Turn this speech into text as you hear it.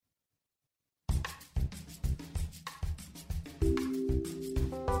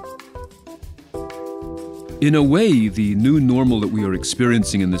In a way, the new normal that we are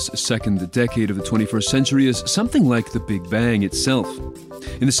experiencing in this second decade of the 21st century is something like the Big Bang itself.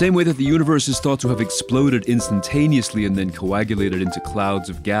 In the same way that the universe is thought to have exploded instantaneously and then coagulated into clouds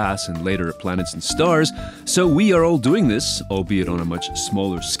of gas and later planets and stars, so we are all doing this, albeit on a much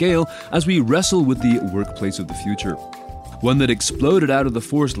smaller scale, as we wrestle with the workplace of the future. One that exploded out of the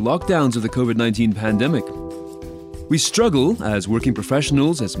forced lockdowns of the COVID-19 pandemic. We struggle, as working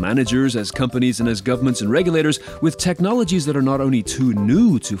professionals, as managers, as companies, and as governments and regulators, with technologies that are not only too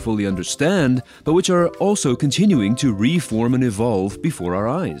new to fully understand, but which are also continuing to reform and evolve before our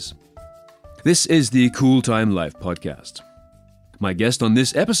eyes. This is the Cool Time Life podcast. My guest on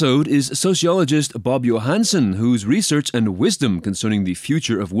this episode is sociologist Bob Johansen, whose research and wisdom concerning the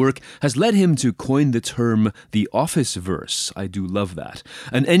future of work has led him to coin the term the Officeverse. I do love that.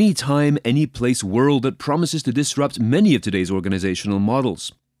 An anytime, any-place world that promises to disrupt many of today's organizational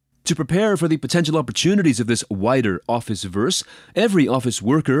models. To prepare for the potential opportunities of this wider Officeverse, every office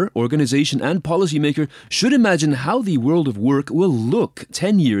worker, organization, and policymaker should imagine how the world of work will look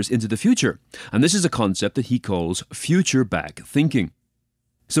 10 years into the future. And this is a concept that he calls future-back thinking.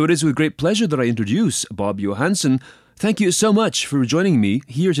 So it is with great pleasure that I introduce Bob Johansen. Thank you so much for joining me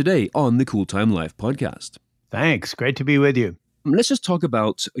here today on the Cool Time Life podcast. Thanks. Great to be with you. Let's just talk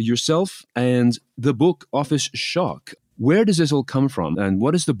about yourself and the book Office Shock. Where does this all come from, and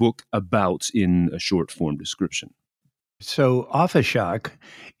what is the book about in a short-form description? So Office Shock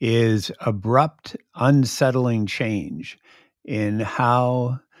is abrupt, unsettling change in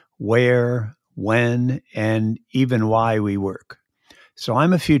how, where, when, and even why we work. So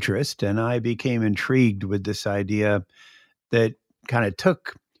I'm a futurist, and I became intrigued with this idea that kind of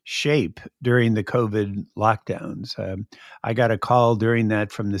took shape during the COVID lockdowns. I got a call during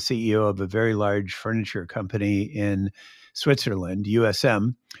that from the CEO of a very large furniture company in Switzerland,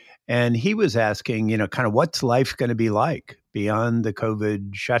 USM, and he was asking, kind of what's life going to be like beyond the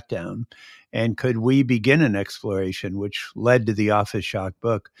COVID shutdown? And could we begin an exploration, which led to the Office Shock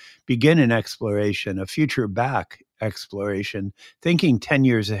book, begin an exploration, a future back exploration, thinking 10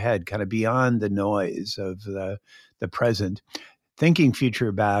 years ahead, kind of beyond the noise of the present. Thinking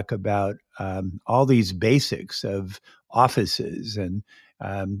future back about all these basics of offices. And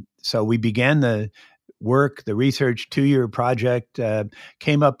so we began the research 2-year project,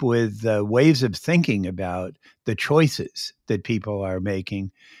 came up with ways of thinking about the choices that people are making.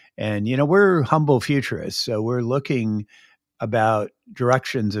 And, we're humble futurists, so we're looking about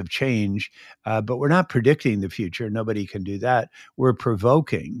directions of change, but we're not predicting the future. Nobody can do that. We're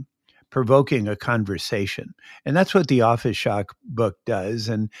provoking a conversation. And that's what the Office Shock book does.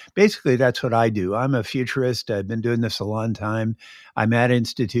 And basically, that's what I do. I'm a futurist. I've been doing this a long time. I'm at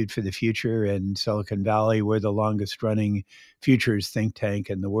Institute for the Future in Silicon Valley. We're the longest running futures think tank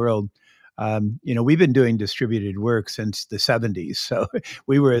in the world. We've been doing distributed work since the 70s. So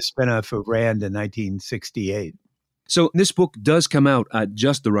we were a spinoff of RAND in 1968. So this book does come out at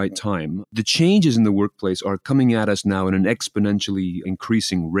just the right time. The changes in the workplace are coming at us now at an exponentially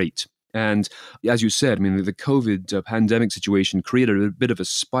increasing rate. And as you said, the COVID pandemic situation created a bit of a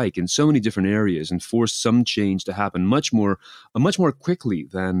spike in so many different areas and forced some change to happen much more quickly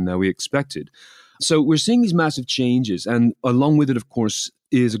than we expected. So we're seeing these massive changes, and along with it, of course,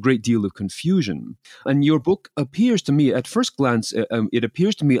 is a great deal of confusion. And your book appears to me, at first glance, it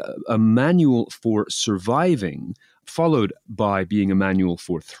appears to me a manual for surviving, followed by being a manual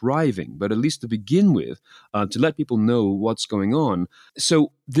for thriving, but at least to begin with, to let people know what's going on.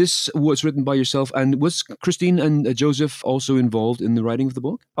 So this was written by yourself, and was Christine and Joseph also involved in the writing of the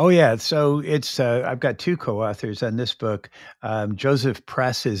book? Oh, yeah. So it's I've got two co-authors on this book. Joseph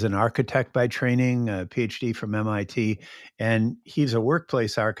Press is an architect by training, a PhD from MIT, and he's a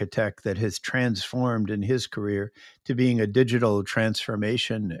workplace architect that has transformed in his career to being a digital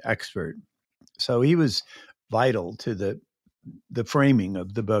transformation expert. So he was vital to the framing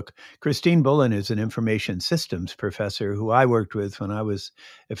of the book. Christine Bullen is an information systems professor who I worked with when I was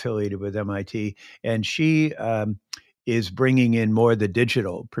affiliated with MIT, and she is bringing in more the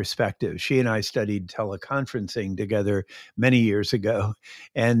digital perspective. She and I studied teleconferencing together many years ago,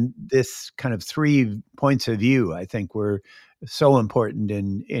 and this kind of 3 points of view, I think, were so important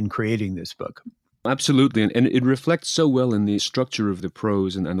in creating this book. Absolutely. And it reflects so well in the structure of the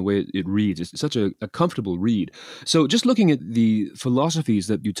prose and the way it reads. It's such a comfortable read. So just looking at the philosophies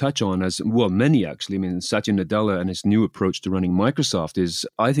that you touch on, as well, many actually, Satya Nadella and his new approach to running Microsoft is,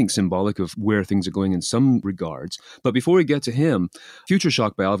 I think, symbolic of where things are going in some regards. But before we get to him, Future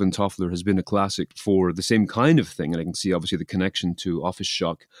Shock by Alvin Toffler has been a classic for the same kind of thing. And I can see, obviously, the connection to Office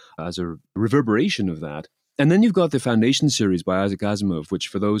Shock as a reverberation of that. And then you've got the Foundation series by Isaac Asimov, which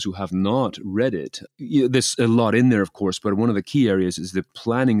for those who have not read it, there's a lot in there, of course, but one of the key areas is the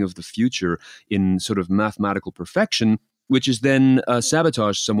planning of the future in sort of mathematical perfection, which is then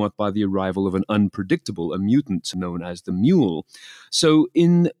sabotaged somewhat by the arrival of an unpredictable, a mutant known as the mule. So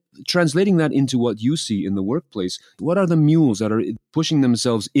in translating that into what you see in the workplace, what are the mules that are pushing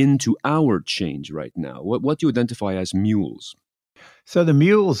themselves into our change right now? What do you identify as mules? So the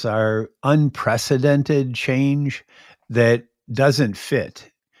mules are unprecedented change that doesn't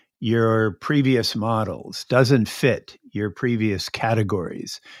fit your previous models, doesn't fit your previous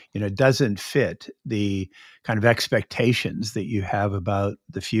categories, doesn't fit the kind of expectations that you have about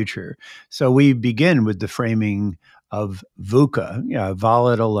the future. So we begin with the framing of VUCA,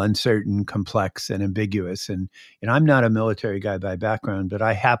 volatile, uncertain, complex, and ambiguous. And I'm not a military guy by background, but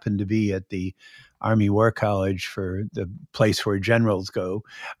I happen to be at the Army War College for the place where generals go.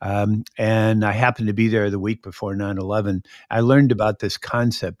 And I happened to be there the week before 9/11. I learned about this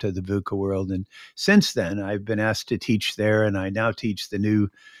concept of the VUCA world. And since then, I've been asked to teach there, and I now teach the new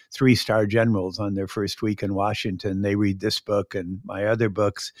three-star generals on their first week in Washington. They read this book and my other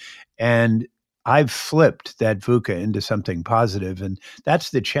books. And I've flipped that VUCA into something positive, and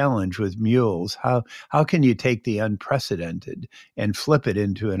that's the challenge with mules. How can you take the unprecedented and flip it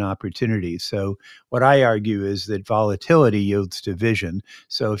into an opportunity? So what I argue is that volatility yields to vision.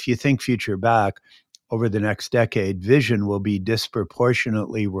 So if you think future back, over the next decade, vision will be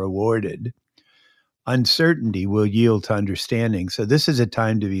disproportionately rewarded. Uncertainty will yield to understanding. So this is a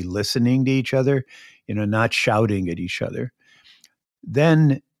time to be listening to each other, not shouting at each other.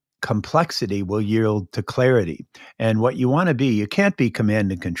 Then complexity will yield to clarity. And what you want to be, you can't be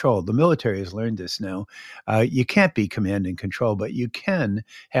command and control. The military has learned this now. You can't be command and control, but you can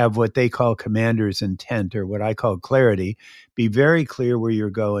have what they call commander's intent, or what I call clarity. Be very clear where you're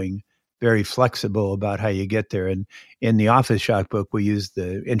going, very flexible about how you get there. And in the Office Shock book, we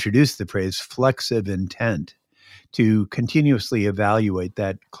introduce the phrase flexive intent to continuously evaluate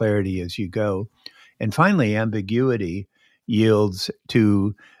that clarity as you go. And finally, ambiguity yields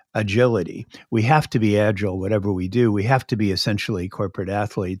to agility. We have to be agile, whatever we do. We have to be essentially corporate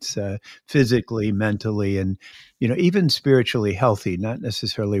athletes, physically, mentally, and even spiritually healthy, not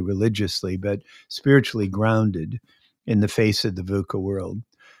necessarily religiously, but spiritually grounded in the face of the VUCA world.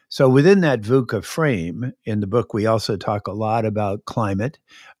 So within that VUCA frame, in the book, we also talk a lot about climate.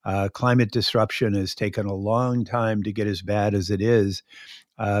 Climate disruption has taken a long time to get as bad as it is,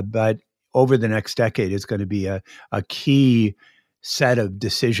 but over the next decade, it's going to be a key set of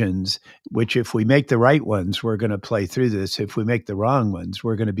decisions, which if we make the right ones, we're going to play through this. If we make the wrong ones,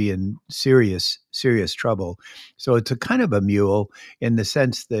 we're going to be in serious, serious trouble. So it's a kind of a mule in the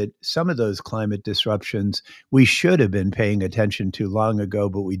sense that some of those climate disruptions we should have been paying attention to long ago,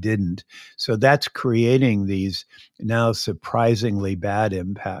 but we didn't. So that's creating these now surprisingly bad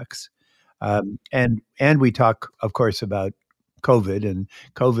impacts. And we talk, of course, about COVID, and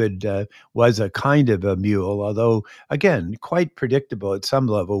COVID was a kind of a mule, although again quite predictable at some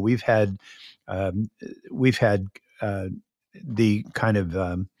level. We've had the kind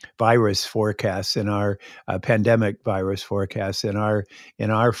of virus forecasts in our pandemic virus forecasts in our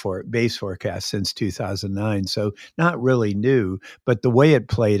base forecast since 2009. So not really new, but the way it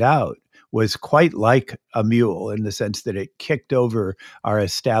played out was quite like a mule in the sense that it kicked over our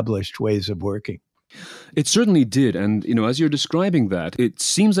established ways of working. It certainly did. And, as you're describing that, it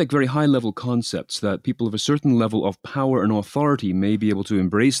seems like very high level concepts that people of a certain level of power and authority may be able to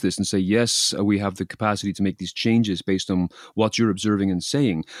embrace this and say, yes, we have the capacity to make these changes based on what you're observing and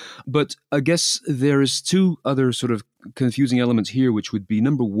saying. But I guess there is two other sort of confusing elements here, which would be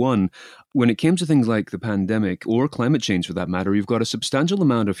number one, when it came to things like the pandemic or climate change for that matter, you've got a substantial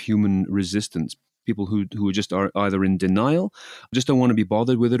amount of human resistance. People who just are either in denial, just don't want to be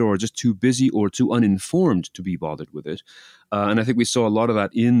bothered with it, or just too busy or too uninformed to be bothered with it. And I think we saw a lot of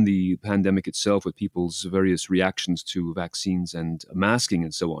that in the pandemic itself with people's various reactions to vaccines and masking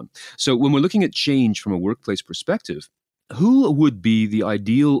and so on. So when we're looking at change from a workplace perspective, who would be the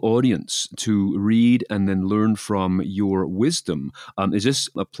ideal audience to read and then learn from your wisdom? Is this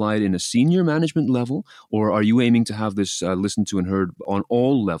applied in a senior management level, or are you aiming to have this listened to and heard on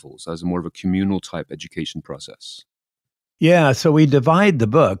all levels as more of a communal type education process? Yeah, so we divide the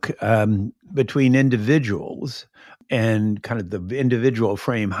book between individuals and kind of the individual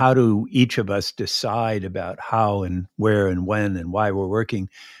frame. How do each of us decide about how and where and when and why we're working?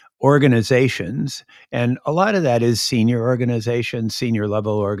 Organizations, and a lot of that is senior organizations, senior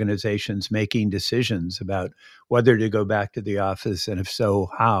level organizations making decisions about whether to go back to the office, and if so,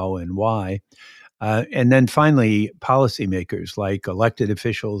 how and why. And then finally, policymakers like elected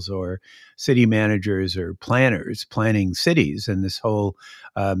officials or city managers or planners planning cities, and this whole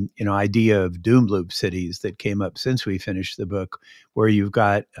idea of doom loop cities that came up since we finished the book, where you've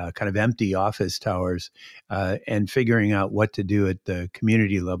got kind of empty office towers and figuring out what to do at the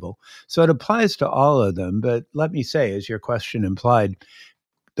community level. So it applies to all of them. But let me say, as your question implied,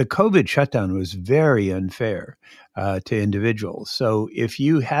 the COVID shutdown was very unfair to individuals. So if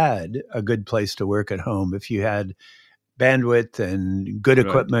you had a good place to work at home, if you had bandwidth and good Right.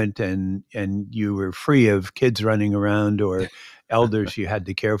 equipment, and you were free of kids running around or elders you had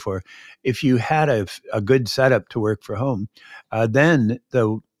to care for, if you had a good setup to work from home, then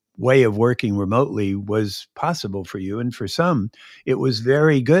the way of working remotely was possible for you. And for some, it was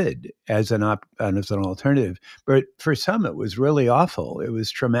very good as as an alternative. But for some, it was really awful. It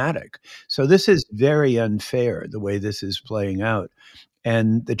was traumatic. So this is very unfair, the way this is playing out.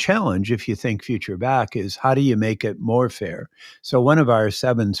 And the challenge, if you think future back, is how do you make it more fair? So one of our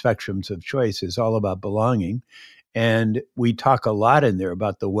 7 spectrums of choice is all about belonging. And we talk a lot in there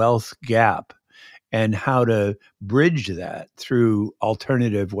about the wealth gap and how to bridge that through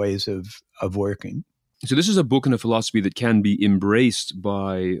alternative ways of working. So this is a book and a philosophy that can be embraced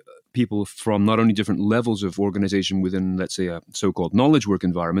by people from not only different levels of organization within, let's say, a so-called knowledge work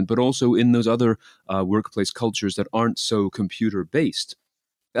environment, but also in those other workplace cultures that aren't so computer-based.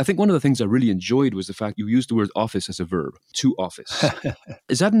 I think one of the things I really enjoyed was the fact you used the word office as a verb, to office.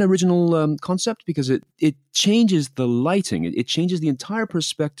 Is that an original concept? Because it changes the lighting. It changes the entire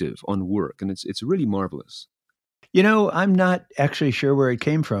perspective on work, and it's really marvelous. I'm not actually sure where it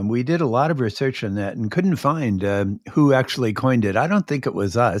came from. We did a lot of research on that and couldn't find who actually coined it. I don't think it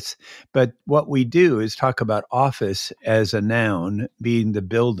was us, but what we do is talk about office as a noun, being the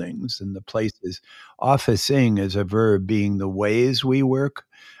buildings and the places, officing as a verb, being the ways we work,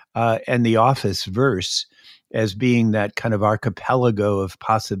 and the office verse as being that kind of archipelago of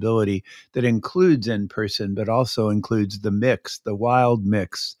possibility that includes in person, but also includes the mix, the wild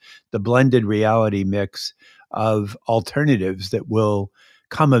mix, the blended reality mix of alternatives that will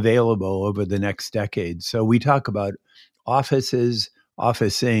come available over the next decade. So we talk about offices,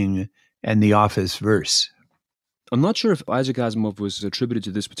 officing, and the office verse. I'm not sure if Isaac Asimov was attributed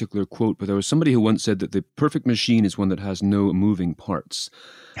to this particular quote, but there was somebody who once said that the perfect machine is one that has no moving parts.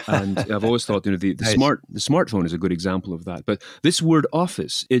 And I've always thought, Nice. the smartphone is a good example of that. But this word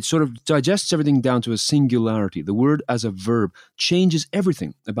office, it sort of digests everything down to a singularity. The word as a verb changes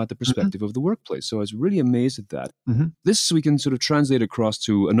everything about the Mhm, perspective of the workplace. So I was really amazed at that. mhm. This we can sort of translate across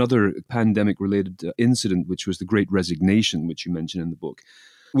to another pandemic-related incident, which was the Great Resignation, which you mentioned in the book,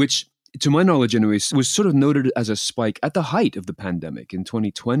 which to my knowledge anyways, was sort of noted as a spike at the height of the pandemic in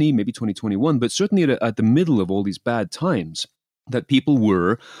 2020, maybe 2021, but certainly at the middle of all these bad times, that people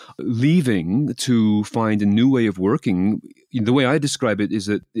were leaving to find a new way of working. The way I describe it is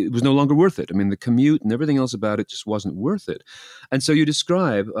that it was no longer worth it. I mean, the commute and everything else about it just wasn't worth it. And so you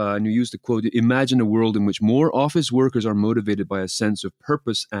describe, and you use the quote, imagine a world in which more office workers are motivated by a sense of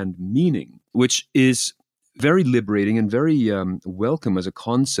purpose and meaning, which is very liberating and very welcome as a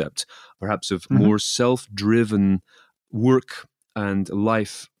concept, perhaps of Mhm. more self-driven work and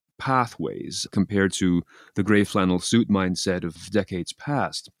life pathways compared to the gray flannel suit mindset of decades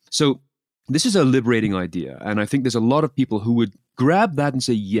past. So this is a liberating idea, and I think there's a lot of people who would grab that and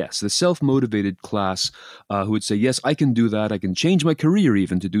say yes, the self-motivated class who would say, yes, I can do that. I can change my career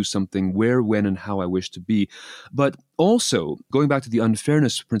even to do something where, when, and how I wish to be. But also, going back to the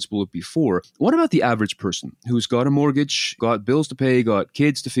unfairness principle of before, what about the average person who's got a mortgage, got bills to pay, got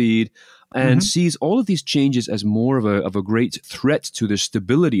kids to feed, and Mhm. sees all of these changes as more of a great threat to their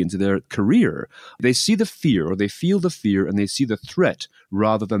stability and to their career? They see the fear, or they feel the fear, and they see the threat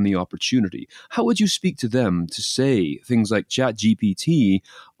rather than the opportunity. How would you speak to them to say things like ChatGPT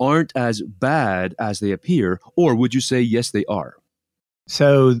aren't as bad as they appear, or would you say, yes, they are?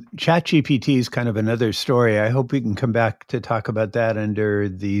 So ChatGPT is kind of another story. I hope we can come back to talk about that under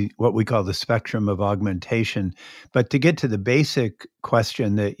the what we call the spectrum of augmentation. But to get to the basic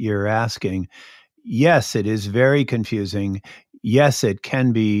question that you're asking, yes, it is very confusing. Yes, it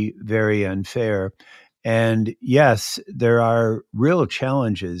can be very unfair. And yes, there are real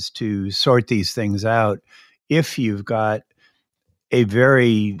challenges to sort these things out if you've got a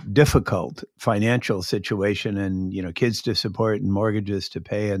very difficult financial situation and kids to support and mortgages to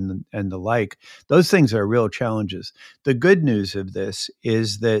pay and the like. Those things are real challenges. The good news of this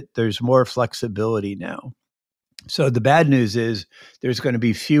is that there's more flexibility now. So the bad news is there's going to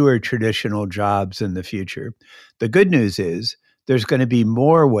be fewer traditional jobs in the future. The good news is there's going to be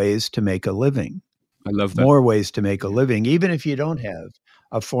more ways to make a living, I love that. more ways to make a living, even if you don't have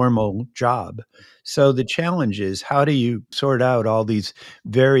a formal job. So the challenge is, how do you sort out all these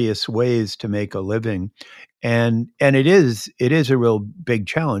various ways to make a living? And it is a real big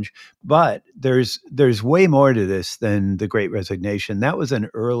challenge, but there's way more to this than the Great Resignation. That was an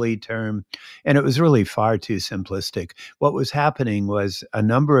early term, and it was really far too simplistic. What was happening was a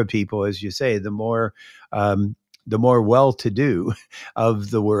number of people, as you say, the more well-to-do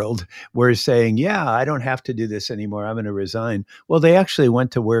of the world were saying, yeah, I don't have to do this anymore, I'm going to resign. Well, they actually went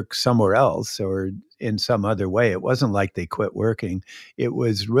to work somewhere else or in some other way. It wasn't like they quit working. It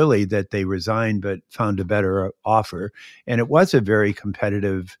was really that they resigned but found a better offer. And it was a very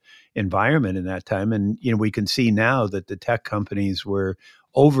competitive environment in that time. And, we can see now that the tech companies were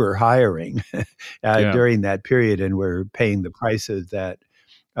over hiring Yeah. during that period, and we're paying the price of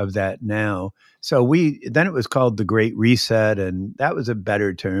that now. So then it was called the Great Reset, and that was a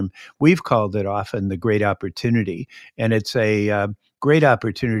better term. We've called it often the Great Opportunity, and it's a great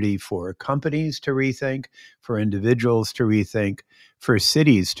opportunity for companies to rethink, for individuals to rethink, for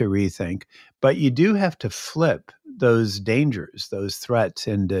cities to rethink. But you do have to flip those dangers, those threats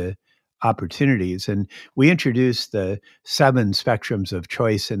into opportunities. And we introduced the 7 spectrums of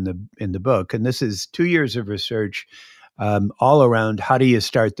choice in the book, and this is 2 years of research all around how do you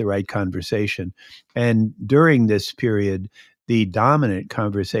start the right conversation. And during this period, the dominant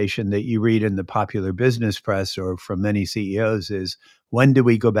conversation that you read in the popular business press or from many CEOs is, when do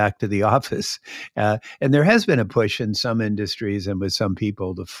we go back to the office? And there has been a push in some industries and with some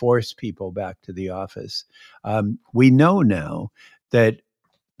people to force people back to the office. We know now that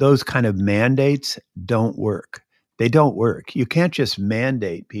those kind of mandates don't work. They don't work. You can't just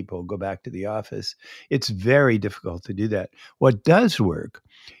mandate people go back to the office. It's very difficult to do that. What does work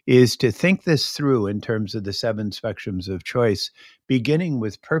is to think this through in terms of the 7 spectrums of choice, beginning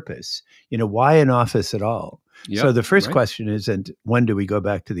with purpose. Why an office at all? Yep, So the first right. question isn't, when do we go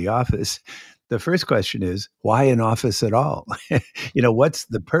back to the office? The first question is, why an office at all? What's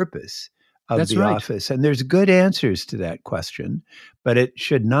the purpose of That's the right. office? And there's good answers to that question, but it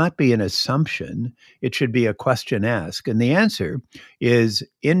should not be an assumption. It should be a question asked. And the answer is,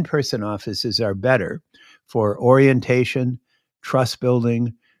 in-person offices are better for orientation, trust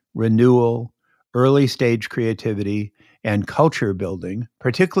building, renewal, early stage creativity, and culture building,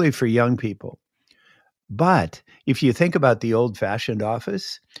 particularly for young people. But if you think about the old-fashioned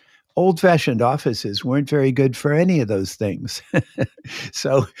offices weren't very good for any of those things.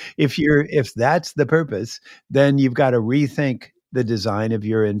 So if that's the purpose, then you've got to rethink the design of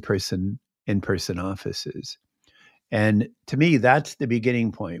your in-person offices. And to me, that's the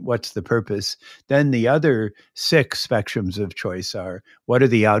beginning point. What's the purpose? Then the other 6 spectrums of choice are, what are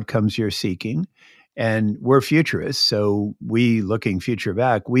the outcomes you're seeking? And we're futurists, so looking future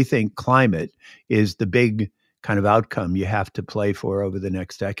back, we think climate is the big kind of outcome you have to play for over the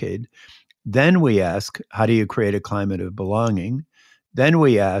next decade. Then we ask, how do you create a climate of belonging? Then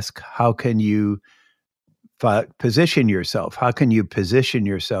we ask, how can you position yourself? How can you position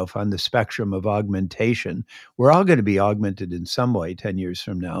yourself on the spectrum of augmentation? We're all going to be augmented in some way 10 years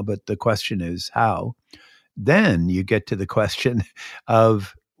from now, but the question is how? Then you get to the question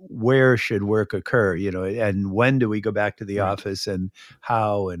of, where should work occur, and when do we go back to the Right. office, and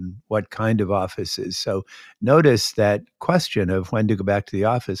how and what kind of offices? So notice that question of when to go back to the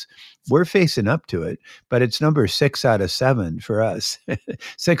office, we're facing up to it, but it's number 6 out of 7 for us,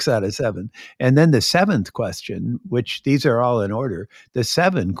 6 out of 7. And then the 7th question, which these are all in order, the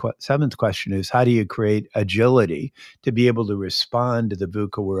 7th question is, how do you create agility to be able to respond to the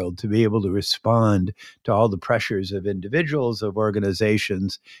VUCA world, to be able to respond to all the pressures of individuals, of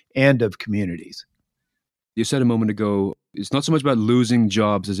organizations, and of communities? You said a moment ago, it's not so much about losing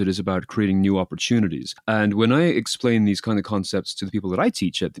jobs as it is about creating new opportunities. And when I explain these kind of concepts to the people that I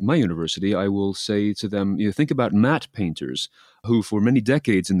teach at my university, I will say to them, think about matte painters who for many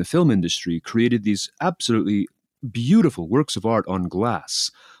decades in the film industry created these absolutely beautiful works of art on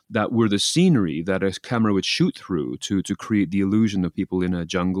glass that were the scenery that a camera would shoot through to create the illusion of people in a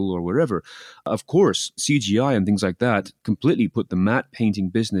jungle or wherever. Of course, CGI and things like that completely put the matte painting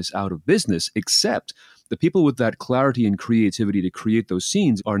business out of business, except the people with that clarity and creativity to create those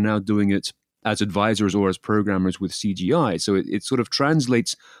scenes are now doing it as advisors or as programmers with CGI. So it sort of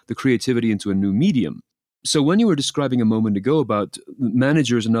translates the creativity into a new medium. So when you were describing a moment ago about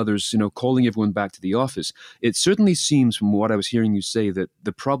managers and others, calling everyone back to the office, it certainly seems from what I was hearing you say that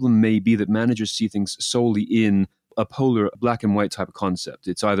the problem may be that managers see things solely in a polar black and white type of concept.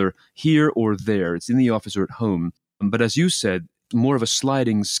 It's either here or there. It's in the office or at home. But as you said, more of a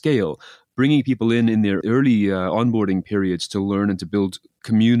sliding scale. bringing people in their early onboarding periods to learn and to build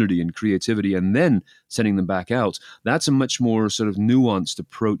community and creativity, and then sending them back out. That's a much more sort of nuanced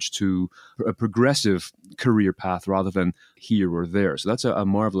approach to a progressive career path rather than here or there. So that's a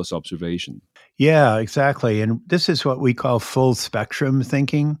marvelous observation. Yeah, exactly. And this is what we call full spectrum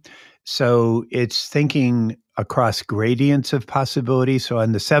thinking. So it's thinking across gradients of possibility. So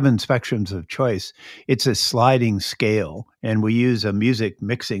on the seven spectrums of choice, it's a sliding scale. And we use a music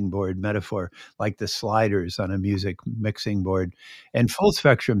mixing board metaphor, like the sliders on a music mixing board. And full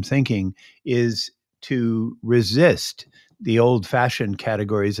spectrum thinking is to resist the old fashioned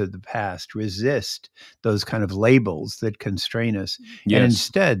categories of the past, resist those kind of labels that constrain us, and Yes.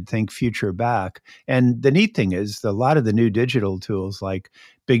 instead think future back. And the neat thing is, a lot of the new digital tools like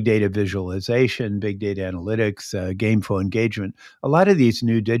big data visualization, big data analytics, gameful engagement, a lot of these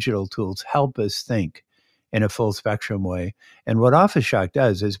new digital tools help us think in a full spectrum way. And what OfficeShock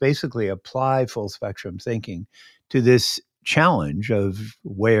does is basically apply full spectrum thinking to this challenge of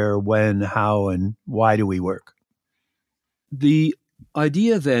where, when, how, and why do we work. The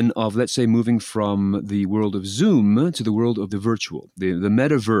idea then of, let's say, moving from the world of Zoom to the world of the virtual, the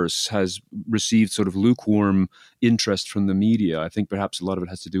metaverse has received sort of lukewarm interest from the media. I think perhaps a lot of it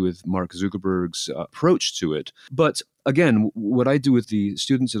has to do with Mark Zuckerberg's approach to it. But again, what I do with the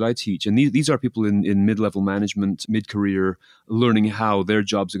students that I teach, and these are people in mid-level management, mid-career, learning how their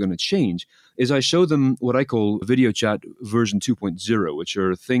jobs are going to change, is I show them what I call video chat version 2.0, which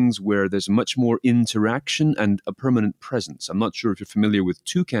are things where there's much more interaction and a permanent presence. I'm not sure if you're familiar with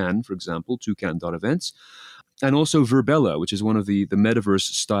Toucan, for example, toucan.events, and also Verbella, which is one of the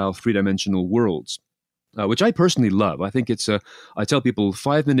metaverse-style three-dimensional worlds. Which I personally love. I think I tell people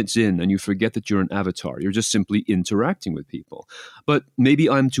 5 minutes in and you forget that you're an avatar. You're just simply interacting with people. But maybe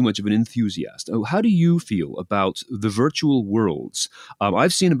I'm too much of an enthusiast. How do you feel about the virtual worlds?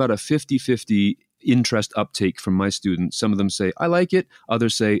 I've seen about a 50-50 interest uptake from my students. Some of them say, I like it.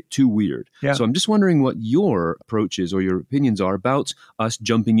 Others say, too weird. Yeah. So I'm just wondering what your approaches or your opinions are about us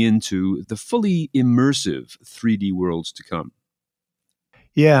jumping into the fully immersive 3D worlds to come.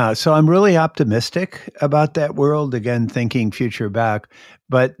 Yeah, so I'm really optimistic about that world, again, thinking future back.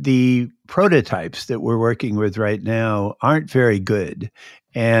 But the prototypes that we're working with right now aren't very good.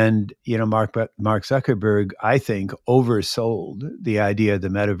 And, Mark Zuckerberg, I think, oversold the idea of the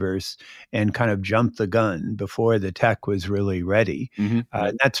metaverse and kind of jumped the gun before the tech was really ready.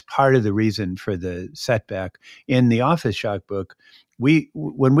 Right. That's part of the reason for the setback. In the Office Shock book,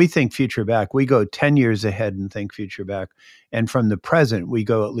 when we think future back, we go 10 years ahead and think future back. And from the present, we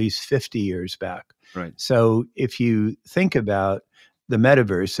go at least 50 years back. Right. So if you think about the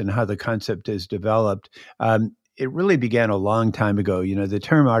metaverse and how the concept is developed, it really began a long time ago. The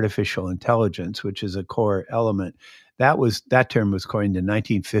term artificial intelligence, which is a core element, that term was coined in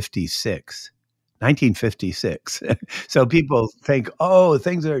 1956. 1956. So people think, oh,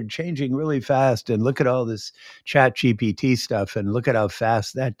 things are changing really fast, and look at all this chat GPT stuff, and look at how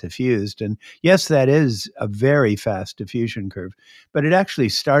fast that diffused. And yes, that is a very fast diffusion curve, but it actually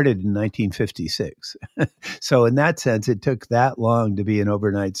started in 1956. So in that sense, it took that long to be an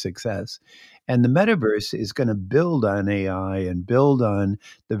overnight success. And the metaverse is going to build on AI and build on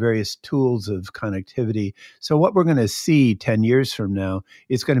the various tools of connectivity. So what we're going to see 10 years from now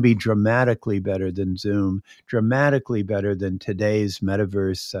is going to be dramatically better than Zoom, dramatically better than today's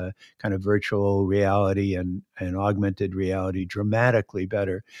metaverse, kind of virtual reality and augmented reality, dramatically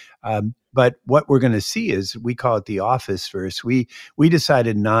better. But what we're going to see is, we call it the Officeverse. We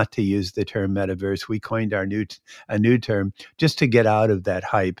decided not to use the term metaverse. We coined a new term just to get out of that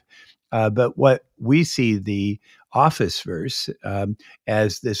hype. But what we see the Officeverse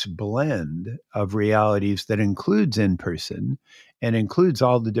as this blend of realities that includes in person and includes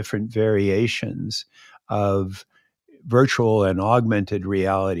all the different variations of virtual and augmented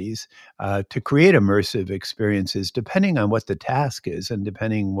realities to create immersive experiences, depending on what the task is and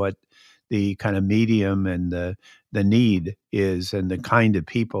depending what the kind of medium and the need is and the kind of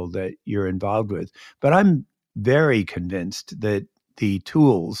people that you're involved with. But I'm very convinced that the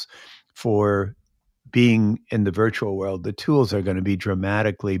tools for being in the virtual world, the tools are going to be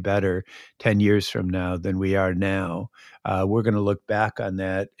dramatically better 10 years from now than we are now. We're going to look back on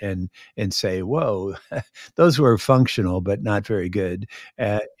that and say, whoa, those were functional, but not very good.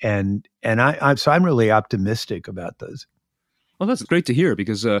 So I'm really optimistic about those. Well, that's great to hear,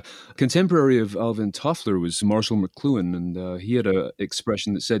 because contemporary of Alvin Toffler was Marshall McLuhan, and he had an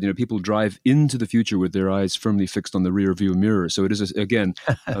expression that said, people drive into the future with their eyes firmly fixed on the rear view mirror. So it is, again,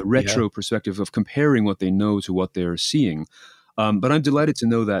 a retro perspective of comparing what they know to what they're seeing. But I'm delighted to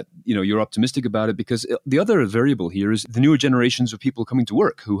know that you're optimistic about it, because the other variable here is the newer generations of people coming to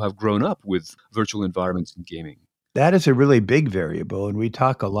work who have grown up with virtual environments and gaming. That is a really big variable, and we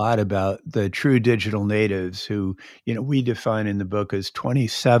talk a lot about the true digital natives who, we define in the book as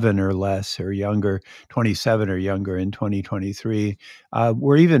 27 or less or younger, 27 or younger in 2023.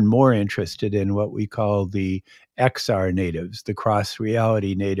 We're even more interested in what we call the XR natives, the cross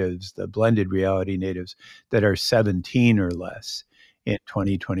reality natives, the blended reality natives that are 17 or less in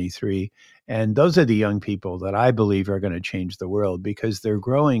 2023. And those are the young people that I believe are going to change the world because they're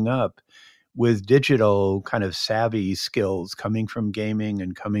growing up with digital kind of savvy skills coming from gaming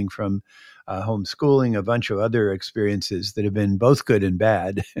and coming from homeschooling, a bunch of other experiences that have been both good and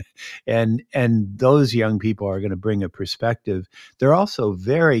bad. And those young people are going to bring a perspective. They're also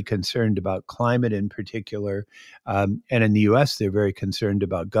very concerned about climate in particular. And in the US, they're very concerned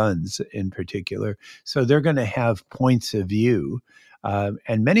about guns in particular. So they're going to have points of view.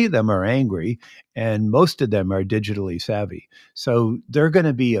 And many of them are angry, and most of them are digitally savvy. So they're going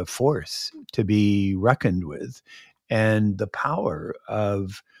to be a force to be reckoned with. And the power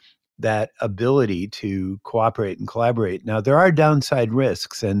of that ability to cooperate and collaborate. Now, there are downside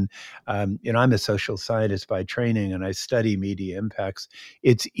risks, and I'm a social scientist by training, and I study media impacts.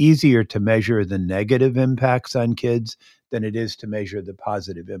 It's easier to measure the negative impacts on kids than it is to measure the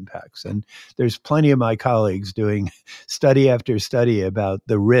positive impacts. And there's plenty of my colleagues doing study after study about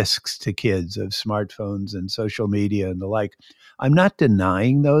the risks to kids of smartphones and social media and the like. I'm not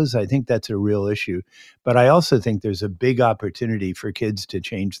denying those. I think that's a real issue. But I also think there's a big opportunity for kids to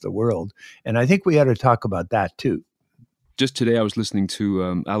change the world. And I think we ought to talk about that too. Just today, I was listening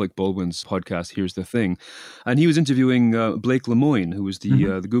to Alec Baldwin's podcast, Here's the Thing, and he was interviewing Blake Lemoine, who was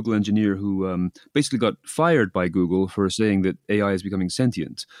the Google engineer who basically got fired by Google for saying that AI is becoming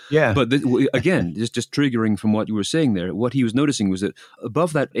sentient. Yeah. But again, just triggering from what you were saying there, what he was noticing was that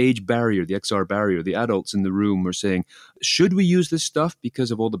above that age barrier, the XR barrier, the adults in the room were saying, should we use this stuff because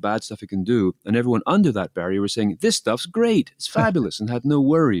of all the bad stuff it can do? And everyone under that barrier was saying, this stuff's great, it's fabulous, and had no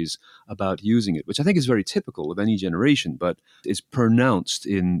worries about using it, which I think is very typical of any generation, but is pronounced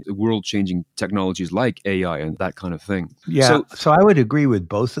in world-changing technologies like AI and that kind of thing. Yeah, so I would agree with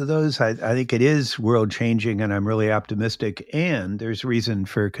both of those. I think it is world-changing, and I'm really optimistic, and there's reason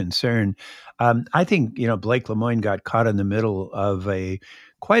for concern. I think, Blake Lemoine got caught in the middle of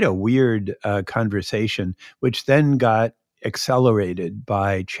quite a weird conversation, which then got accelerated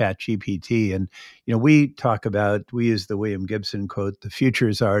by ChatGPT. And, we use the William Gibson quote, the future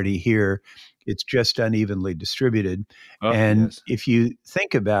is already here. It's just unevenly distributed. And yes. if you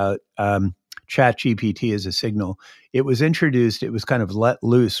think about ChatGPT as a signal, it was introduced, it was kind of let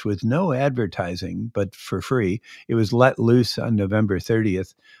loose with no advertising, but for free. It was let loose on November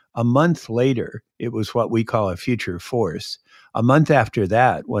 30th. A month later, it was what we call a future force. A month after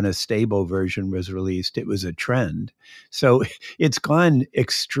that, when a stable version was released, it was a trend. So it's gone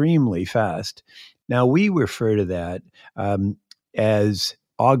extremely fast. Now, we refer to that as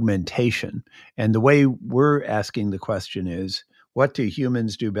augmentation. And the way we're asking the question is, what do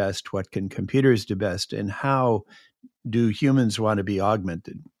humans do best? What can computers do best? And how do humans want to be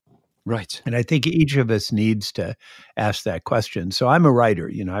augmented? Right. And I think each of us needs to ask that question. So I'm a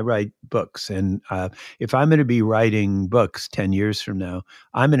writer, I write books. And if I'm going to be writing books 10 years from now,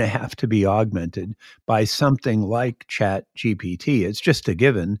 I'm going to have to be augmented by something like Chat GPT. It's just a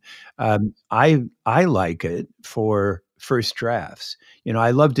given. I like it for first drafts.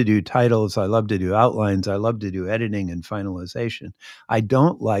 I love to do titles. I love to do outlines. I love to do editing and finalization. I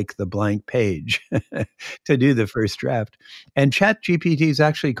don't like the blank page to do the first draft. And ChatGPT is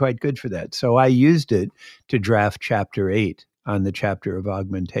actually quite good for that. So I used it to draft chapter 8 on the chapter of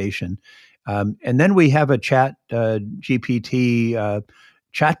augmentation. And then we have a GPT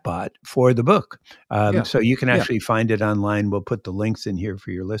chatbot for the book. So you can actually find it online. We'll put the links in here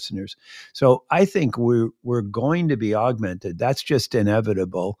for your listeners. So I think we're going to be augmented. That's just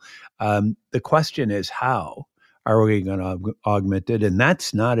inevitable. The question is, how are we going to augment it? And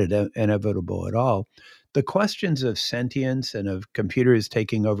that's not inevitable at all. The questions of sentience and of computers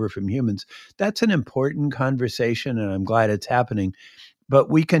taking over from humans, that's an important conversation, and I'm glad it's happening. But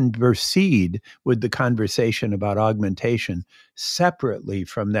we can proceed with the conversation about augmentation separately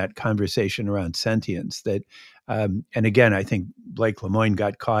from that conversation around sentience. And again, I think Blake Lemoine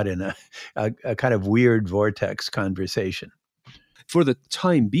got caught in a kind of weird vortex conversation. For the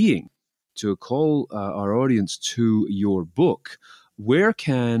time being, to call our audience to your book, where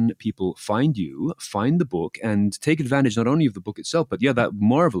can people find you, find the book, and take advantage not only of the book itself, but that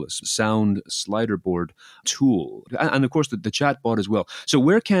marvelous sound slider board tool, and of course the chat bot as well. So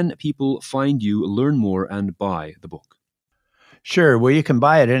where can people find you, learn more, and buy the book? Sure. Well, you can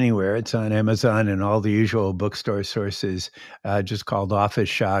buy it anywhere. It's on Amazon and all the usual bookstore sources, just called Office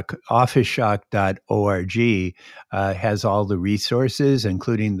Shock. Officeshock.org has all the resources,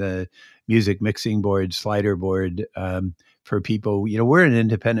 including the music mixing board, slider board, for people. We're an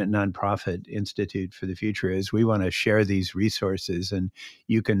independent nonprofit Institute for the Future. We want to share these resources, and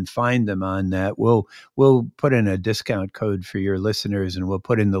you can find them on that. We'll put in a discount code for your listeners, and we'll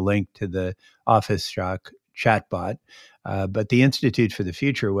put in the link to the Office Shock chatbot. But the Institute for the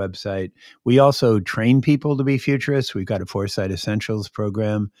Future website, we also train people to be futurists. We've got a Foresight Essentials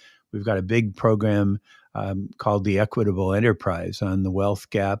program. We've got a big program called the Equitable Enterprise on the wealth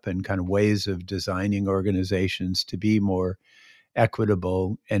gap and kind of ways of designing organizations to be more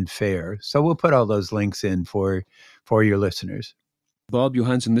equitable and fair. So we'll put all those links in for your listeners. Bob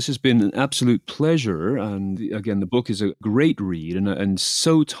Johansen, this has been an absolute pleasure. And again, the book is a great read and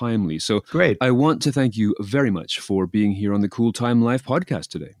so timely. So Great. I want to thank you very much for being here on the Cool Time Life podcast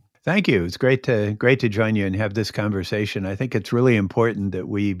today. Thank you. It's great to join you and have this conversation. I think it's really important that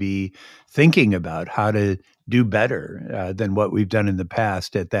we be thinking about how to do better than what we've done in the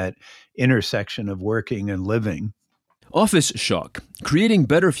past at that intersection of working and living. Office Shock, Creating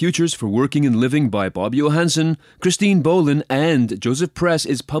Better Futures for Working and Living by Bob Johansen, Christine Bolin, and Joseph Press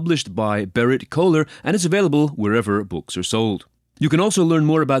is published by Berit Kohler and is available wherever books are sold. You can also learn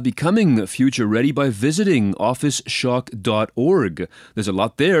more about becoming future ready by visiting officeshock.org. There's a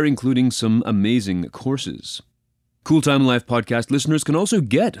lot there, including some amazing courses. Cool Time Life podcast listeners can also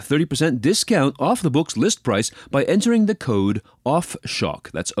get 30% discount off the book's list price by entering the code OFFSHOCK,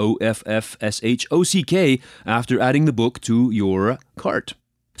 that's OFFSHOCK, after adding the book to your cart.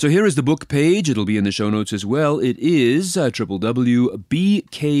 So here is the book page. It'll be in the show notes as well. It is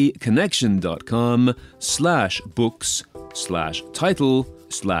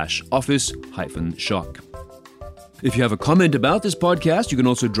www.bkconnection.com/books/title/office-shock. If you have a comment about this podcast, you can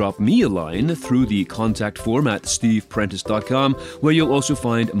also drop me a line through the contact form at steveprentice.com, where you'll also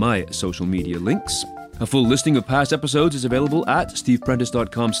find my social media links. A full listing of past episodes is available at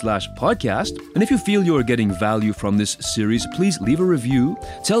steveprentice.com/podcast. And if you feel you're getting value from this series, please leave a review,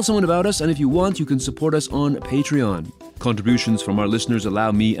 tell someone about us, and if you want, you can support us on Patreon. Contributions from our listeners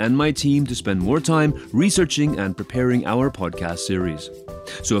allow me and my team to spend more time researching and preparing our podcast series.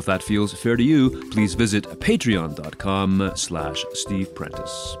 So if that feels fair to you, please visit patreon.com/Steve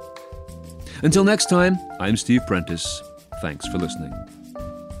Prentice. Until next time, I'm Steve Prentice. Thanks for listening.